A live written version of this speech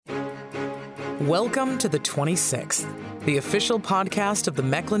Welcome to the 26th, the official podcast of the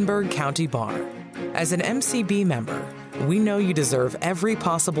Mecklenburg County Bar. As an MCB member, we know you deserve every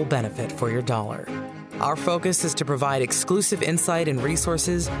possible benefit for your dollar. Our focus is to provide exclusive insight and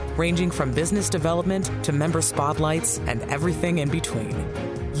resources ranging from business development to member spotlights and everything in between.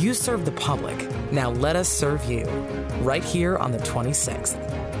 You serve the public. Now let us serve you. Right here on the 26th.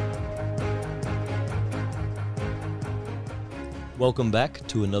 Welcome back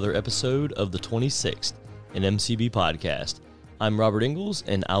to another episode of the 26th, an MCB podcast. I'm Robert Ingalls,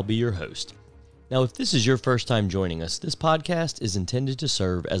 and I'll be your host. Now, if this is your first time joining us, this podcast is intended to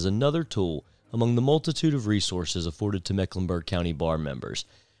serve as another tool among the multitude of resources afforded to Mecklenburg County Bar members.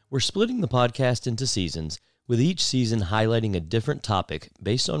 We're splitting the podcast into seasons, with each season highlighting a different topic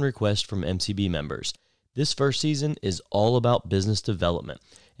based on requests from MCB members. This first season is all about business development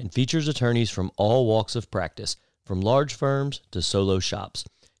and features attorneys from all walks of practice, from large firms to solo shops,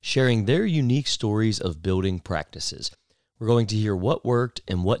 sharing their unique stories of building practices. We're going to hear what worked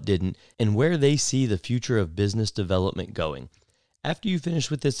and what didn't, and where they see the future of business development going. After you finish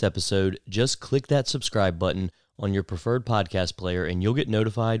with this episode, just click that subscribe button on your preferred podcast player and you'll get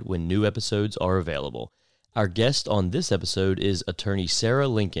notified when new episodes are available. Our guest on this episode is attorney Sara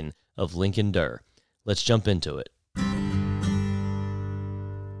Lincoln of Lincoln Derr. Let's jump into it.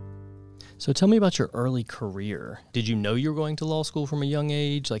 So tell me about your early career. Did you know you were going to law school from a young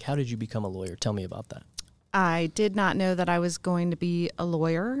age? Like, how did you become a lawyer? Tell me about that. I did not know that I was going to be a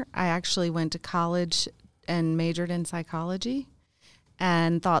lawyer. I actually went to college and majored in psychology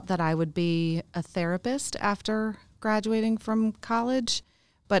and thought that I would be a therapist after graduating from college.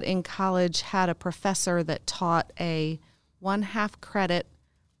 But in college, had a professor that taught a 1/2 credit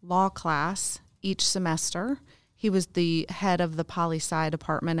law class each semester. He was the head of the poli-sci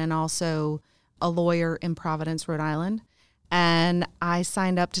department and also a lawyer in Providence, Rhode Island. And I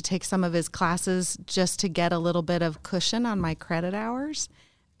signed up to take some of his classes just to get a little bit of cushion on my credit hours.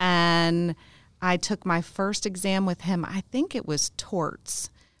 And I took my first exam with him. I think it was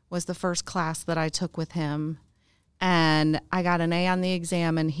torts was the first class that I took with him. And I got an A on the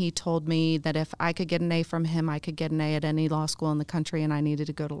exam, and he told me that if I could get an A from him, I could get an A at any law school in the country, and I needed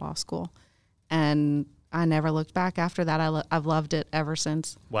to go to law school. And I never looked back after that. I've loved it ever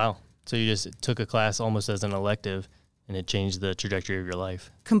since. Wow. So you just took a class almost as an elective, and it changed the trajectory of your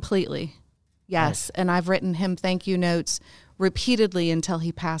life. Completely. Yes. Nice. And I've written him thank you notes repeatedly until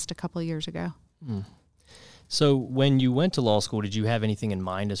he passed a couple of years ago. So when you went to law school, did you have anything in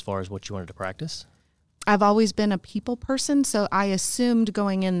mind as far as what you wanted to practice? I've always been a people person, so I assumed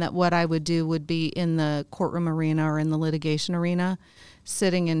going in that what I would do would be in the courtroom arena or in the litigation arena.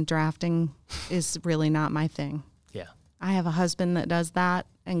 Sitting and drafting is really not my thing. Yeah. I have a husband that does that,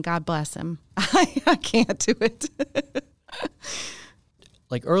 and God bless him. I can't do it.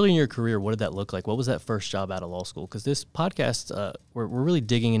 Like early in your career, what did that look like? What was that first job out of law school? Because this podcast, we're really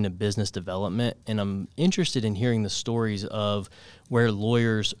digging into business development, and I'm interested in hearing the stories of where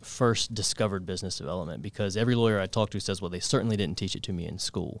lawyers first discovered business development, because every lawyer I talk to says, well, they certainly didn't teach it to me in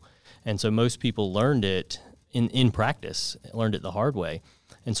school. And so most people learned it in practice, learned it the hard way.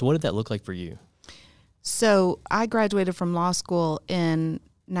 And so what did that look like for you? So I graduated from law school in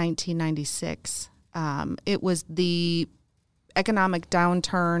 1996. It was the economic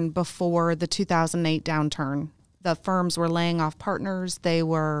downturn before the 2008 downturn. The firms were laying off partners. They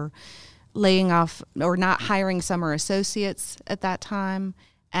were laying off or not hiring summer associates at that time.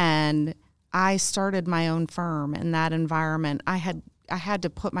 And I started my own firm in that environment. I had to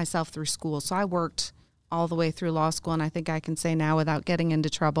put myself through school. So I worked all the way through law school, and I think I can say now without getting into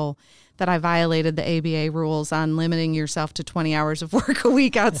trouble that I violated the ABA rules on limiting yourself to 20 hours of work a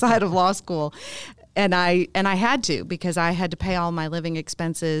week outside of law school. And I had to, because I had to pay all my living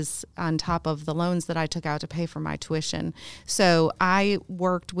expenses on top of the loans that I took out to pay for my tuition. So I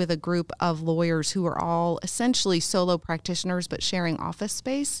worked with a group of lawyers who were all essentially solo practitioners but sharing office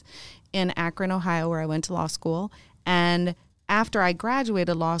space in Akron, Ohio, where I went to law school. And after I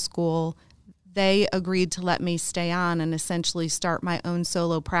graduated law school, they agreed to let me stay on and essentially start my own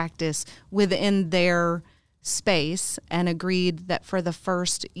solo practice within their space, and agreed that for the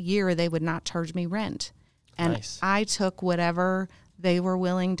first year they would not charge me rent. And nice. I took whatever they were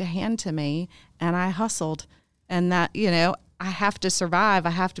willing to hand to me, and I hustled. And that, I have to survive.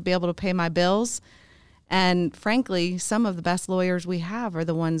 I have to be able to pay my bills. And frankly, some of the best lawyers we have are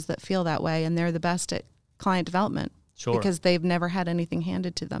the ones that feel that way, and they're the best at client development. Sure. Because they've never had anything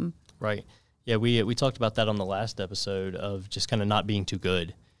handed to them. Right. Yeah, we talked about that on the last episode of just kind of not being too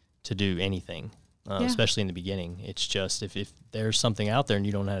good to do anything. Especially in the beginning. It's just if there's something out there and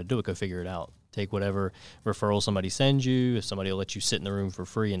you don't know how to do it, go figure it out. Take whatever referral somebody sends you. If somebody will let you sit in the room for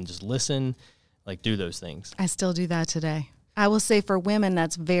free and just listen, like do those things. I still do that today. I will say for women,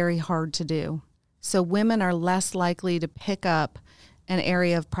 that's very hard to do. So women are less likely to pick up an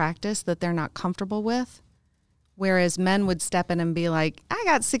area of practice that they're not comfortable with, whereas men would step in and be like, I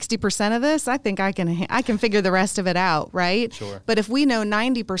got 60% of this. I think I can figure the rest of it out, right? Sure. But if we know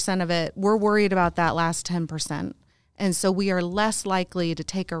 90% of it, we're worried about that last 10%. And so we are less likely to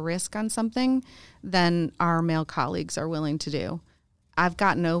take a risk on something than our male colleagues are willing to do. I've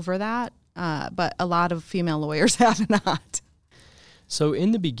gotten over that, but a lot of female lawyers have not. So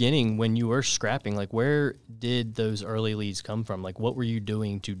in the beginning, when you were scrapping, like where did those early leads come from? Like what were you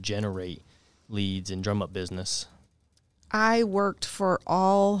doing to generate leads and drum up business? I worked for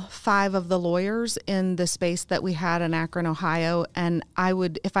all 5 of the lawyers in the space that we had in Akron, Ohio. And I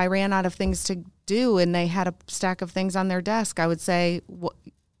would, if I ran out of things to do and they had a stack of things on their desk, I would say,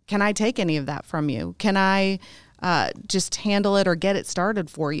 can I take any of that from you? Can I just handle it or get it started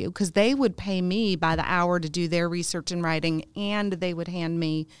for you? Because they would pay me by the hour to do their research and writing, and they would hand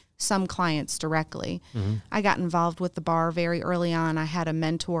me some clients directly. Mm-hmm. I got involved with the bar very early on. I had a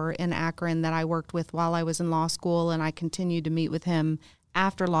mentor in Akron that I worked with while I was in law school, and I continued to meet with him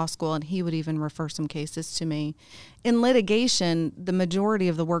after law school, and he would even refer some cases to me. In litigation, the majority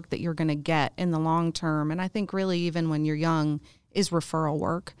of the work that you're going to get in the long term, and I think really even when you're young, is referral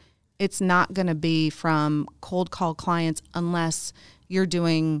work. It's not going to be from cold call clients unless you're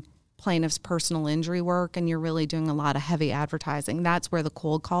doing plaintiff's personal injury work and you're really doing a lot of heavy advertising. That's where the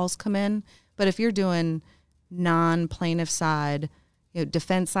cold calls come in. But if you're doing non-plaintiff side,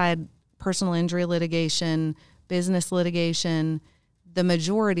 defense side, personal injury litigation, business litigation, the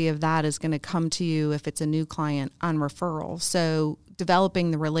majority of that is going to come to you if it's a new client on referral. So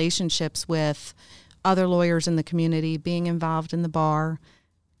developing the relationships with other lawyers in the community, being involved in the bar,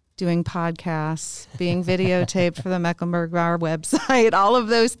 doing podcasts, being videotaped for the Mecklenburg Bar website, all of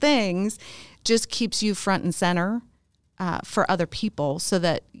those things just keeps you front and center for other people so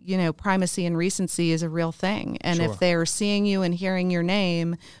that, primacy and recency is a real thing. And Sure. If they're seeing you and hearing your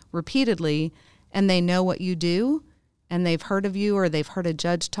name repeatedly and they know what you do and they've heard of you or they've heard a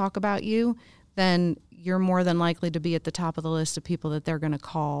judge talk about you, then you're more than likely to be at the top of the list of people that they're going to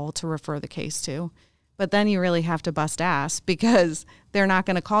call to refer the case to. But then you really have to bust ass because they're not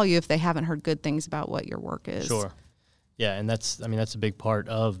going to call you if they haven't heard good things about what your work is. Sure. Yeah, and that's a big part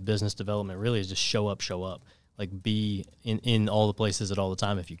of business development really is just show up. Like be in all the places at all the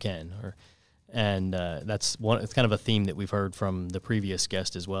time if you can. It's kind of a theme that we've heard from the previous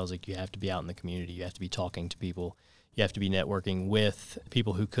guest as well, is like you have to be out in the community, you have to be talking to people, you have to be networking with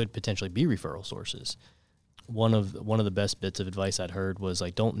people who could potentially be referral sources. One of the best bits of advice I'd heard was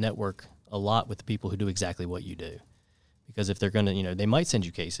like don't network a lot with the people who do exactly what you do. Because if they're going to, they might send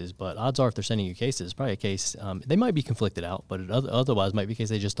you cases, but odds are if they're sending you cases, it's probably a case, they might be conflicted out, but it otherwise might be a case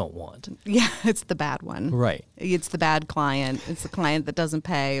they just don't want. Yeah, it's the bad one. Right. It's the bad client. It's the client that doesn't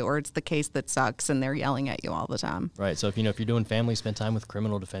pay, or it's the case that sucks and they're yelling at you all the time. Right. So if you're doing family, spend time with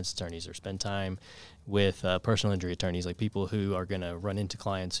criminal defense attorneys or spend time with personal injury attorneys, like people who are going to run into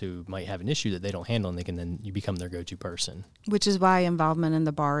clients who might have an issue that they don't handle, and then you become their go-to person. Which is why involvement in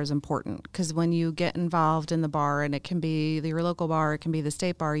the bar is important, because when you get involved in the bar, and it can be your local bar, it can be the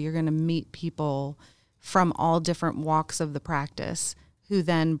state bar, you're going to meet people from all different walks of the practice who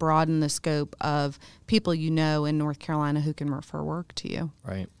then broaden the scope of people in North Carolina who can refer work to you.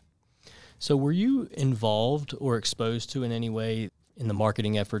 Right. So were you involved or exposed to in any way in the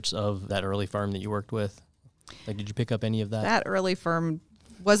marketing efforts of that early firm that you worked with? Like, did you pick up any of that? That early firm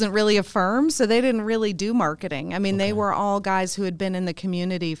wasn't really a firm, so they didn't really do marketing. I mean, They were all guys who had been in the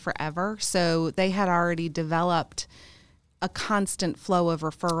community forever, so they had already developed a constant flow of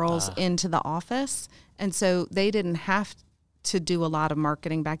referrals into the office, and so they didn't have to do a lot of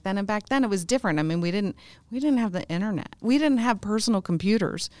marketing back then. And back then it was different. I mean, we didn't have the internet. We didn't have personal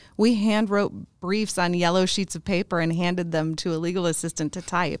computers. We hand wrote briefs on yellow sheets of paper and handed them to a legal assistant to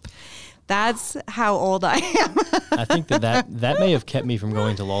type. That's how old I am. I think that may have kept me from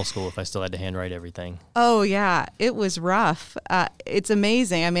going to law school if I still had to handwrite everything. Oh, yeah. It was rough. It's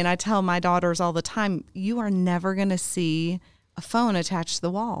amazing. I mean, I tell my daughters all the time, you are never going to see a phone attached to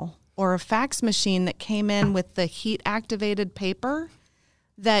the wall or a fax machine that came in with the heat-activated paper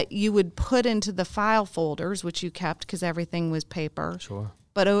that you would put into the file folders, which you kept because everything was paper. Sure.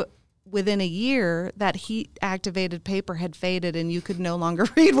 But within a year, that heat-activated paper had faded and you could no longer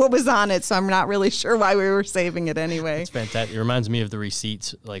read what was on it, so I'm not really sure why we were saving it anyway. It's fantastic. It reminds me of the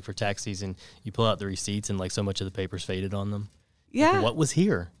receipts, like for tax season. You pull out the receipts and like so much of the paper's faded on them. Yeah. Like, what was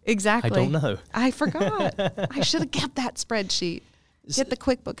here? Exactly. I don't know. I forgot. I should have kept that spreadsheet. Get the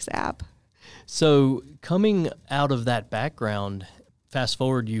QuickBooks app. So coming out of that background, fast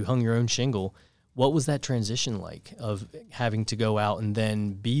forward, you hung your own shingle. What was that transition like of having to go out and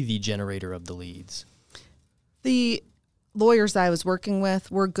then be the generator of the leads? The lawyers I was working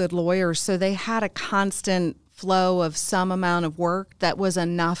with were good lawyers, so they had a constant flow of some amount of work that was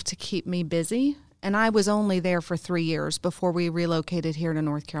enough to keep me busy. And I was only there for 3 years before we relocated here to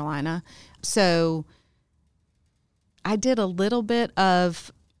North Carolina. So I did a little bit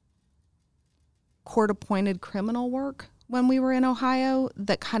of court-appointed criminal work when we were in Ohio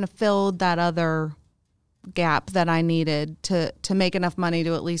that kind of filled that other gap that I needed to make enough money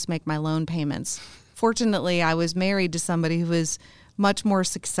to at least make my loan payments. Fortunately, I was married to somebody who was much more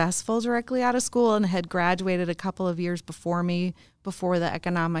successful directly out of school and had graduated a couple of years before me, before the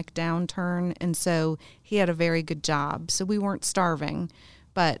economic downturn. And so he had a very good job. So we weren't starving,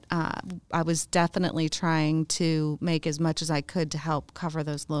 but I was definitely trying to make as much as I could to help cover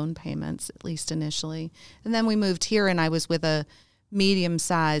those loan payments, at least initially. And then we moved here, and I was with a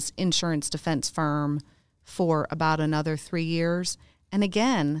medium-sized insurance defense firm for about another 3 years. And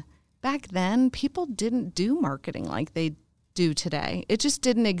again, back then, people didn't do marketing like they do today. It just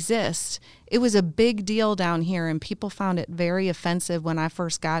didn't exist. It was a big deal down here, and people found it very offensive when I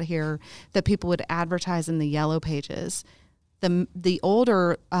first got here that people would advertise in the yellow pages. The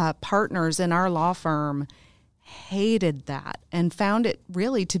older partners in our law firm hated that and found it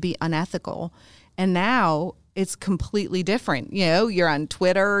really to be unethical. And now it's completely different. You know, you're on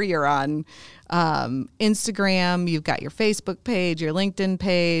Twitter, you're on Instagram, you've got your Facebook page, your LinkedIn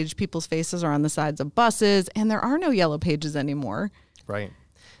page, people's faces are on the sides of buses, and there are no yellow pages anymore. Right.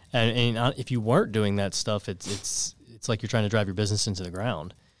 And if you weren't doing that stuff, it's like you're trying to drive your business into the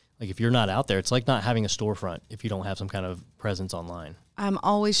ground. Like if you're not out there, it's like not having a storefront if you don't have some kind of presence online. I'm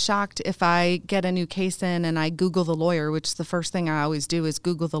always shocked if I get a new case in and I Google the lawyer, which the first thing I always do is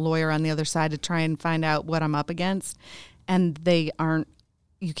Google the lawyer on the other side to try and find out what I'm up against. And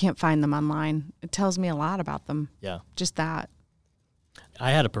you can't find them online. It tells me a lot about them. Yeah. Just that.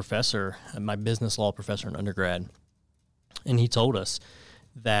 I had a professor, my business law professor in undergrad, and he told us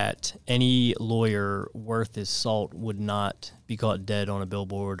that any lawyer worth his salt would not be caught dead on a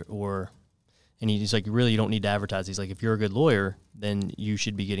billboard and he's like, really, you don't need to advertise. He's like, if you're a good lawyer, then you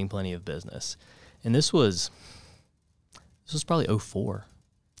should be getting plenty of business. And this was probably 2004.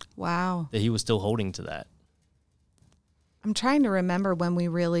 Wow. That he was still holding to that. I'm trying to remember when we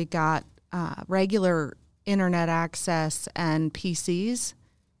really got regular internet access and PCs.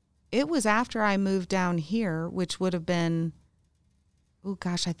 It was after I moved down here, which would have been, oh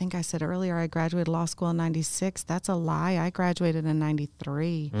gosh, I think I said earlier I graduated law school in 96. That's a lie. I graduated in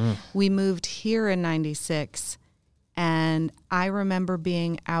 93. We moved here in 96. And I remember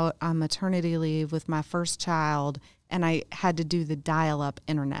being out on maternity leave with my first child, and I had to do the dial-up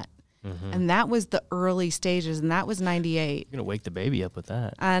internet. Mm-hmm. And that was the early stages, and that was 98. You're going to wake the baby up with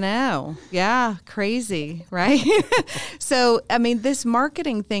that. I know. Yeah, crazy, right? So, I mean, this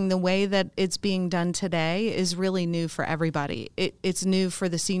marketing thing, the way that it's being done today is really new for everybody. It's new for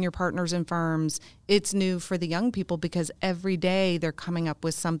the senior partners in firms. It's new for the young people because every day they're coming up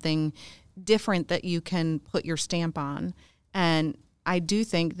with something different that you can put your stamp on. And I do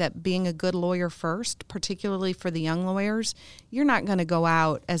think that being a good lawyer first, particularly for the young lawyers, you're not going to go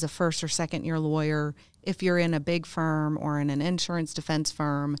out as a first or second year lawyer if you're in a big firm or in an insurance defense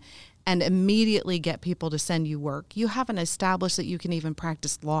firm and immediately get people to send you work. You haven't established that you can even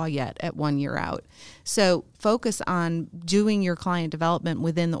practice law yet at 1 year out. So focus on doing your client development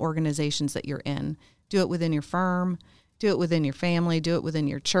within the organizations that you're in. Do it within your firm. Do it within your family, do it within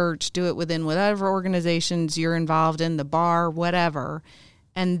your church, do it within whatever organizations you're involved in, the bar, whatever,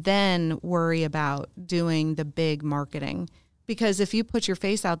 and then worry about doing the big marketing. Because if you put your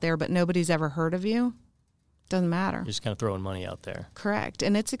face out there but nobody's ever heard of you, it doesn't matter. You're just kind of throwing money out there. Correct.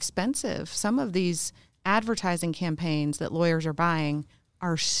 And it's expensive. Some of these advertising campaigns that lawyers are buying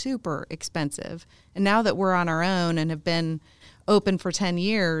are super expensive. And now that we're on our own and have been open for 10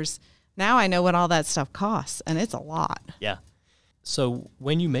 years, now I know what all that stuff costs, and it's a lot. Yeah. So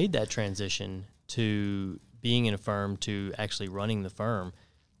when you made that transition to being in a firm to actually running the firm,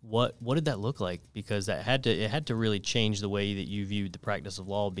 what did that look like? Because it had to really change the way that you viewed the practice of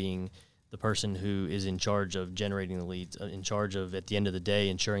law, being the person who is in charge of generating the leads, in charge of, at the end of the day,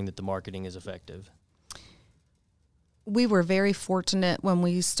 ensuring that the marketing is effective. We were very fortunate when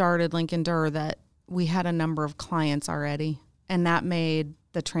we started Lincoln Derr that we had a number of clients already, and that made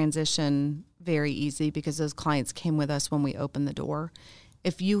the transition very easy because those clients came with us when we opened the door.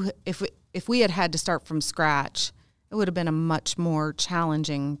 If we had to start from scratch, it would have been a much more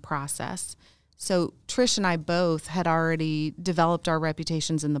challenging process. So Trish and I both had already developed our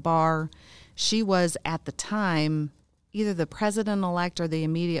reputations in the bar. She was at the time either the president-elect or the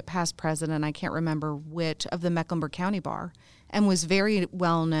immediate past president, I can't remember which, of the Mecklenburg County Bar, and was very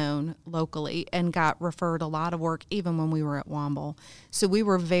well known locally and got referred a lot of work even when we were at Womble. So we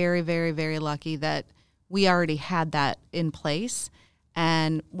were very, very, very lucky that we already had that in place.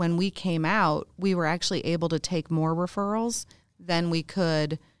 And when we came out, we were actually able to take more referrals than we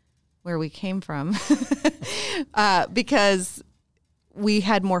could where we came from because we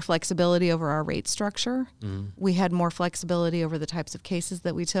had more flexibility over our rate structure. We had more flexibility over the types of cases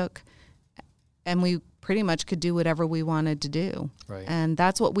that we took, and we pretty much could do whatever we wanted to do. Right. And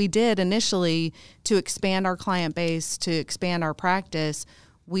that's what we did initially to expand our client base, to expand our practice.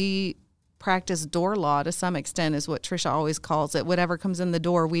 We practiced door law to some extent, is what Trisha always calls it. Whatever comes in the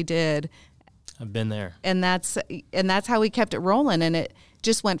door, we did. I've been there. And that's how we kept it rolling, and it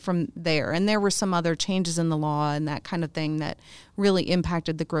just went from there. And there were some other changes in the law and that kind of thing that really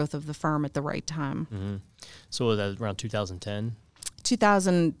impacted the growth of the firm at the right time. Mm-hmm. So was that around 2010?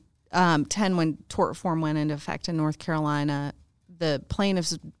 2010, when tort reform went into effect in North Carolina, the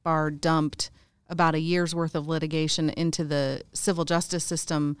plaintiffs' bar dumped about a year's worth of litigation into the civil justice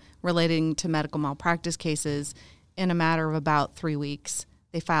system relating to medical malpractice cases in a matter of about 3 weeks.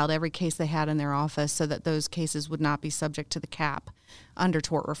 They filed every case they had in their office so that those cases would not be subject to the cap under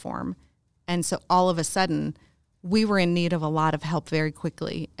tort reform. And so all of a sudden, we were in need of a lot of help very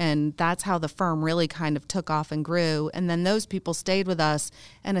quickly. And that's how the firm really kind of took off and grew. And then those people stayed with us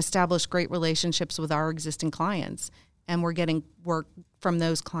and established great relationships with our existing clients. And we're getting work from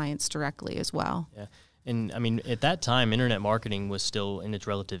those clients directly as well. Yeah. And I mean, at that time, internet marketing was still in its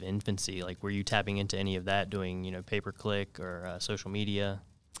relative infancy. Like, were you tapping into any of that, doing, pay-per-click or social media?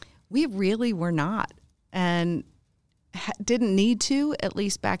 We really were not, and didn't need to, at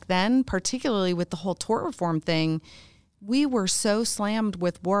least back then, particularly with the whole tort reform thing. We were so slammed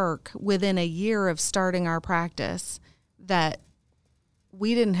with work within a year of starting our practice that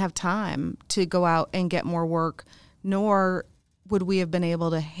we didn't have time to go out and get more work, nor would we have been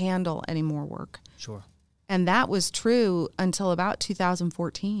able to handle any more work. Sure. And that was true until about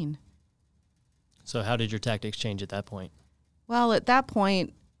 2014. So how did your tactics change at that point? Well, at that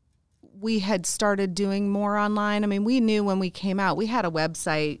point, we had started doing more online. I mean, we knew when we came out, we had a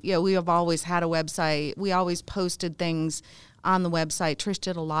website. We have always had a website. We always posted things on the website. Trish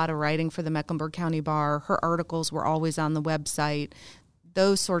did a lot of writing for the Mecklenburg County Bar. Her articles were always on the website.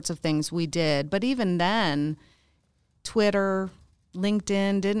 Those sorts of things we did. But even then, Twitter,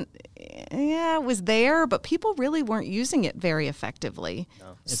 LinkedIn it was there, but people really weren't using it very effectively.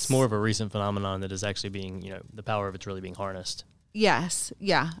 No. It's more of a recent phenomenon that is actually being, the power of it's really being harnessed. Yes.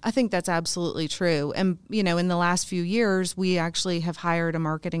 Yeah. I think that's absolutely true. And, in the last few years, we actually have hired a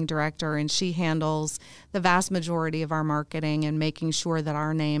marketing director, and she handles the vast majority of our marketing and making sure that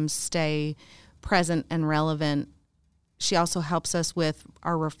our names stay present and relevant. She also helps us with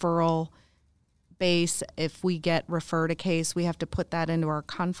our referral base. If we get referred a case, we have to put that into our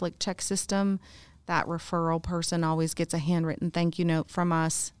conflict check system. That referral person always gets a handwritten thank you note from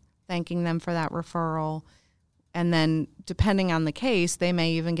us, thanking them for that referral. And then depending on the case, they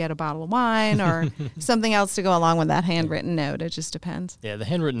may even get a bottle of wine or something else to go along with that handwritten note. It just depends. Yeah, the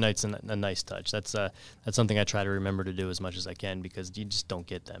handwritten note's a nice touch. That's something I try to remember to do as much as I can, because you just don't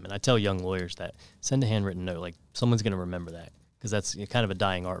get them. And I tell young lawyers that send a handwritten note. Like, someone's going to remember that, because that's kind of a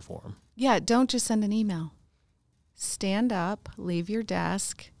dying art form. Yeah, don't just send an email. Stand up, leave your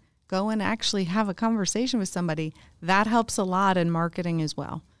desk, go and actually have a conversation with somebody. That helps a lot in marketing as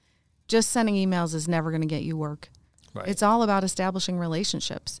well. Just sending emails is never going to get you work. Right. It's all about establishing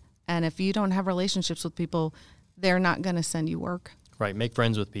relationships. And if you don't have relationships with people, they're not going to send you work. Right. Make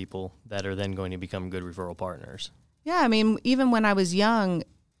friends with people that are then going to become good referral partners. Yeah, I mean, even when I was young,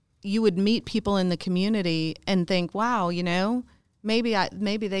 you would meet people in the community and think, wow,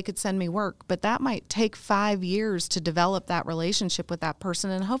 maybe they could send me work, but that might take 5 years to develop that relationship with that person.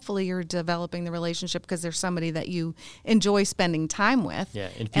 And hopefully you're developing the relationship because there's somebody that you enjoy spending time with. Yeah.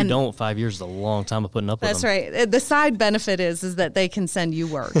 And if you don't, 5 years is a long time of putting up with them. That's right. The side benefit is that they can send you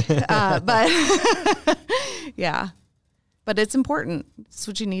work. But yeah, but it's important. It's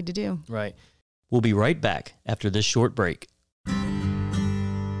what you need to do. Right. We'll be right back after this short break.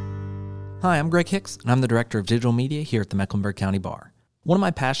 Hi, I'm Greg Hicks, and I'm the Director of Digital Media here at the Mecklenburg County Bar. One of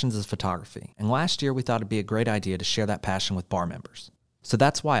my passions is photography, and last year we thought it'd be a great idea to share that passion with bar members. So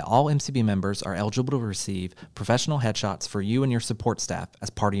that's why all MCB members are eligible to receive professional headshots for you and your support staff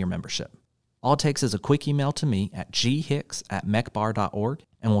as part of your membership. All it takes is a quick email to me at ghicks@mecbar.org,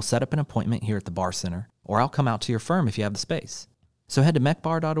 and we'll set up an appointment here at the Bar Center, or I'll come out to your firm if you have the space. So head to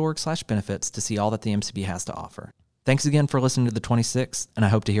mecbar.org/benefits to see all that the MCB has to offer. Thanks again for listening to the 26th, and I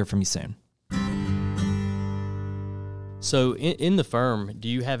hope to hear from you soon. So in the firm, do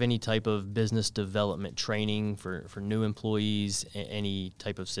you have any type of business development training for new employees, any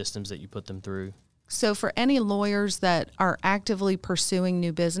type of systems that you put them through? So for any lawyers that are actively pursuing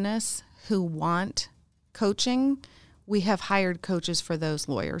new business who want coaching, we have hired coaches for those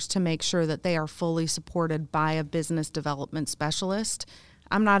lawyers to make sure that they are fully supported by a business development specialist.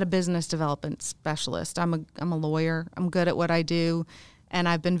 I'm not a business development specialist. I'm a lawyer. I'm good at what I do, and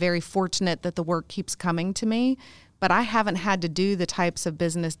I've been very fortunate that the work keeps coming to me. But I haven't had to do the types of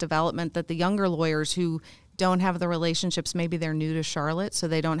business development that the younger lawyers who don't have the relationships, maybe they're new to Charlotte, so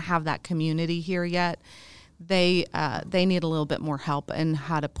they don't have that community here yet. They need a little bit more help in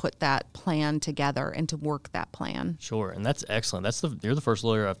how to put that plan together and to work that plan. Sure, and that's excellent. You're the first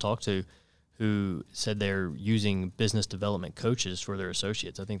lawyer I've talked to who said they're using business development coaches for their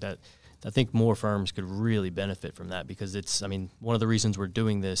associates. I think more firms could really benefit from that, because one of the reasons we're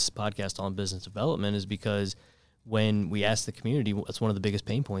doing this podcast on business development is because when we asked the community, that's one of the biggest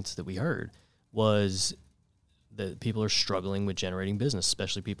pain points that we heard was that people are struggling with generating business,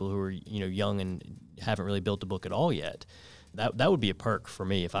 especially people who are young and haven't really built a book at all yet. That would be a perk for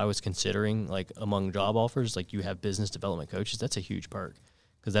me if I was considering, like, among job offers, like, you have business development coaches. That's a huge perk,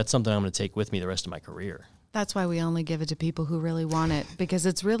 because that's something I'm going to take with me the rest of my career. That's why we only give it to people who really want it, because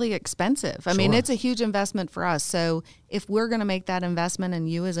it's really expensive. I mean, it's a huge investment for us. So if we're going to make that investment in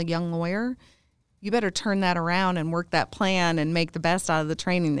you as a young lawyer, you better turn that around and work that plan and make the best out of the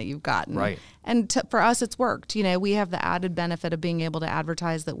training that you've gotten. Right. And for us, it's worked. We have the added benefit of being able to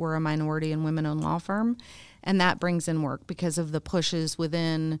advertise that we're a minority and women-owned law firm, and that brings in work because of the pushes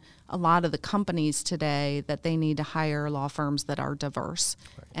within a lot of the companies today that they need to hire law firms that are diverse.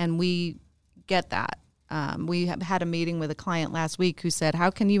 Right. And we get that. We have had a meeting with a client last week who said, how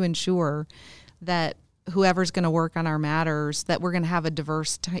can you ensure that whoever's going to work on our matters, that we're going to have a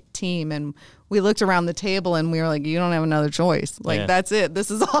diverse team? And we looked around the table and we were like, you don't have another choice. That's it.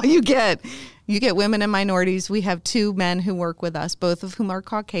 This is all you get. You get women and minorities. We have 2 men who work with us, both of whom are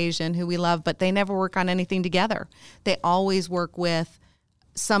Caucasian, who we love, but they never work on anything together. They always work with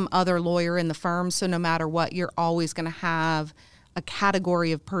some other lawyer in the firm. So no matter what, you're always going to have a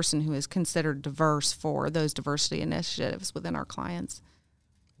category of person who is considered diverse for those diversity initiatives within our clients.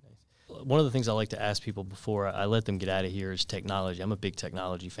 One of the things I like to ask people before I let them get out of here is technology. I'm a big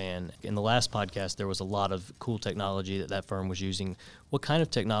technology fan. In the last podcast, there was a lot of cool technology that firm was using. What kind of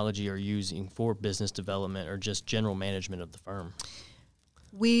technology are you using for business development or just general management of the firm?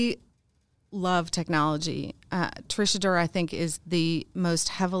 We love technology. Trisha Derr, I think, is the most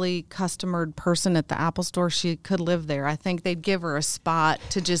heavily customered person at the Apple Store. She could live there. I think they'd give her a spot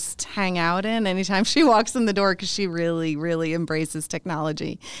to just hang out in anytime she walks in the door, because she really, really embraces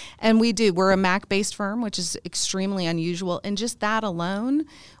technology. And we do. We're a Mac-based firm, which is extremely unusual. And just that alone,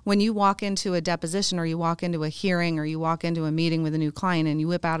 when you walk into a deposition or you walk into a hearing or you walk into a meeting with a new client and you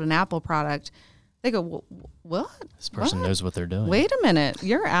whip out an Apple product, they go, what? This person knows what they're doing. Wait a minute.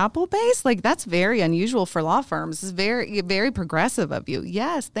 You're Apple-based? That's very unusual for law firms. It's very, very progressive of you.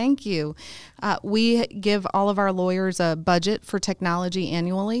 Yes, thank you. We give all of our lawyers a budget for technology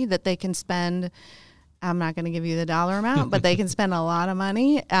annually that they can spend. I'm not going to give you the dollar amount, but they can spend a lot of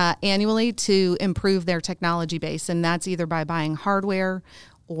money annually to improve their technology base. And that's either by buying hardware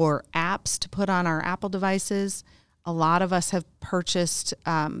or apps to put on our Apple devices. A lot of us have purchased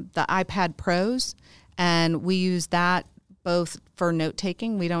the iPad Pros, and we use that both for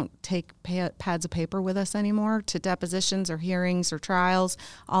note-taking. We don't take pads of paper with us anymore to depositions or hearings or trials.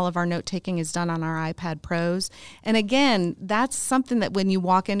 All of our note-taking is done on our iPad Pros. And again, that's something that when you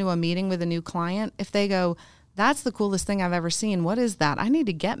walk into a meeting with a new client, if they go, that's the coolest thing I've ever seen, what is that? I need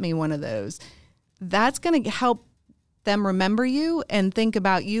to get me one of those. That's going to help them remember you and think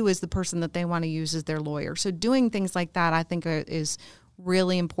about you as the person that they want to use as their lawyer. So doing things like that, I think, is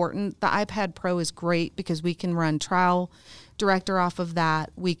really important. The iPad Pro is great because we can run Trial Director off of that.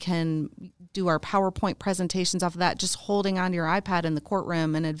 We can do our PowerPoint presentations off of that, just holding onto your iPad in the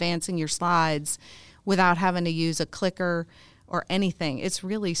courtroom and advancing your slides without having to use a clicker or anything. It's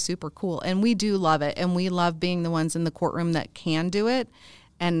really super cool. And we do love it. And we love being the ones in the courtroom that can do it.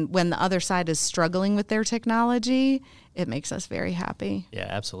 And when the other side is struggling with their technology, it makes us very happy. Yeah,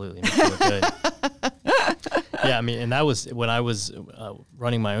 absolutely. Makes you look good. Yeah, and that was when I was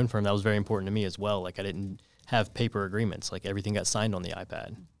running my own firm. That was very important to me as well. I didn't have paper agreements. Everything got signed on the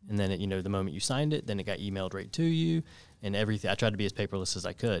iPad, and then the moment you signed it, then it got emailed right to you, and everything. I tried to be as paperless as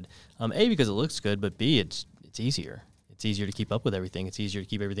I could. A, because it looks good, but B, it's easier. It's easier to keep up with everything. It's easier to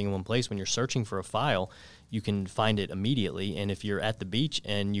keep everything in one place. When you're searching for a file, you can find it immediately. And if you're at the beach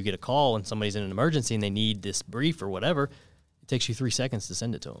and you get a call and somebody's in an emergency and they need this brief or whatever, it takes you 3 seconds to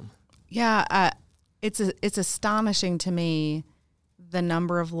send it to them. Yeah, it's astonishing to me the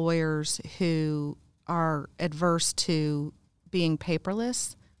number of lawyers who are adverse to being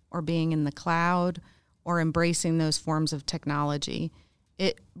paperless or being in the cloud or embracing those forms of technology.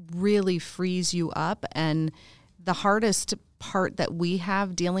 It really frees you up. And the hardest part that we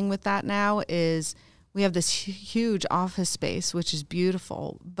have dealing with that now is we have this huge office space, which is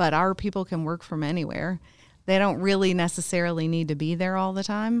beautiful, but our people can work from anywhere. They don't really necessarily need to be there all the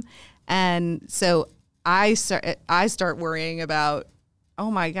time. And so I start worrying about, oh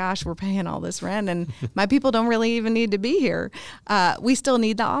my gosh, we're paying all this rent and my people don't really even need to be here. We still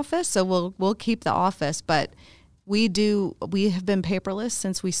need the office, so we'll keep the office, but we have been paperless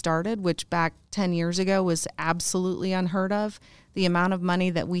since we started, which back 10 years ago was absolutely unheard of. The amount of money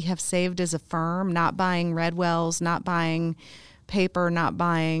that we have saved as a firm, not buying Redwells, not buying paper, not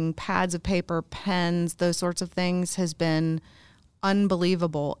buying pads of paper, pens, those sorts of things has been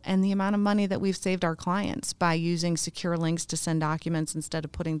unbelievable. And the amount of money that we've saved our clients by using secure links to send documents instead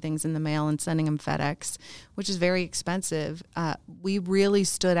of putting things in the mail and sending them FedEx, which is very expensive. We really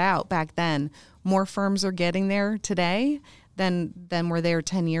stood out back then. More firms are getting there today than were there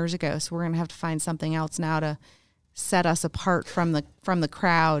 10 years ago. So we're going to have to find something else now to set us apart from the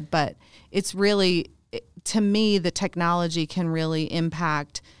crowd. But it's really, to me, the technology can really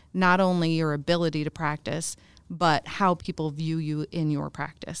impact not only your ability to practice, but how people view you in your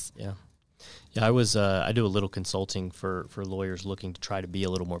practice. Yeah. I do a little consulting for lawyers looking to try to be a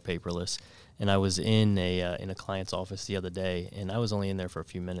little more paperless. And I was in a client's office the other day, and I was only in there for a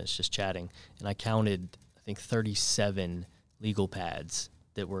few minutes just chatting, and I counted, I think, 37 legal pads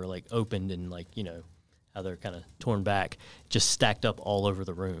that were like opened and like, you know, how they're kind of torn back, just stacked up all over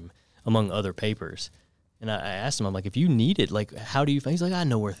the room among other papers. And I asked him, I'm like, if you need it, like, how do you find? He's like, I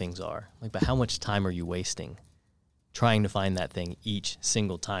know where things are. Like, but how much time are you wasting trying to find that thing each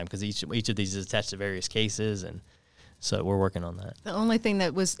single time? Because each of these is attached to various cases, and so we're working on that. The only thing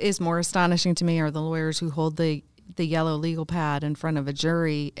that is more astonishing to me are the lawyers who hold the yellow legal pad in front of a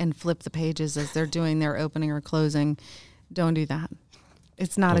jury and flip the pages as they're doing their opening or closing. Don't do that.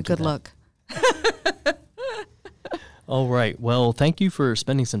 It's not a good look. All right. Well, thank you for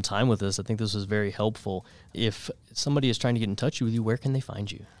spending some time with us. I think this was very helpful. If somebody is trying to get in touch with you, where can they find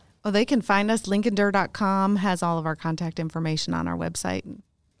you? Well, they can find us. LincolnDerr.com has all of our contact information on our website.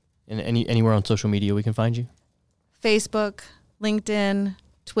 And anywhere on social media we can find you? Facebook, LinkedIn,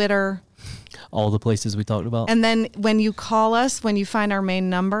 Twitter. All the places we talked about. And then when you call us, when you find our main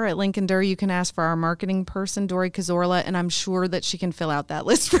number at Lincoln Derr, you can ask for our marketing person, Dory Cazorla, and I'm sure that she can fill out that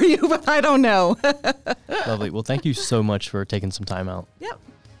list for you, but I don't know. Lovely. Well, thank you so much for taking some time out. Yep.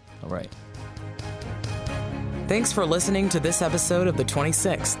 All right. Thanks for listening to this episode of The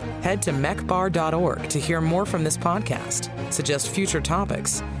 26th. Head to mecbar.org to hear more from this podcast, suggest future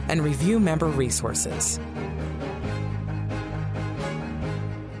topics, and review member resources.